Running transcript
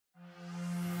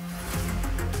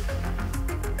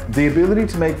The ability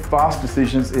to make fast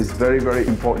decisions is very, very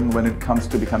important when it comes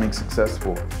to becoming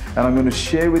successful. And I'm going to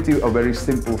share with you a very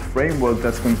simple framework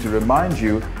that's going to remind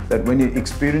you that when you're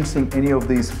experiencing any of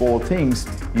these four things,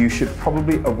 you should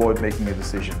probably avoid making a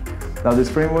decision. Now, this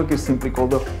framework is simply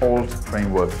called the HALT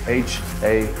framework,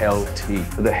 H-A-L-T.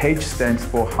 The H stands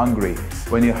for hungry.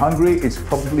 When you're hungry, it's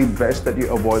probably best that you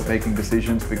avoid making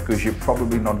decisions because you're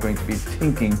probably not going to be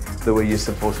thinking the way you're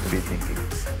supposed to be thinking.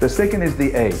 The second is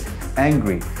the A,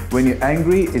 angry. When you're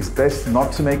angry, it's best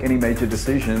not to make any major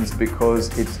decisions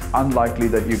because it's unlikely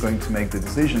that you're going to make the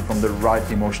decision from the right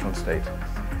emotional state.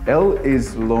 L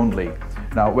is lonely.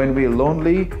 Now, when we're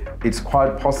lonely, it's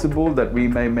quite possible that we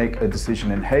may make a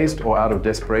decision in haste or out of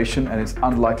desperation, and it's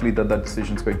unlikely that that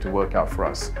decision is going to work out for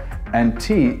us. And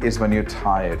T is when you're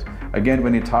tired. Again,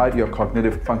 when you're tired, your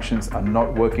cognitive functions are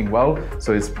not working well,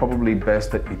 so it's probably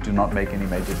best that you do not make any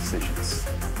major decisions.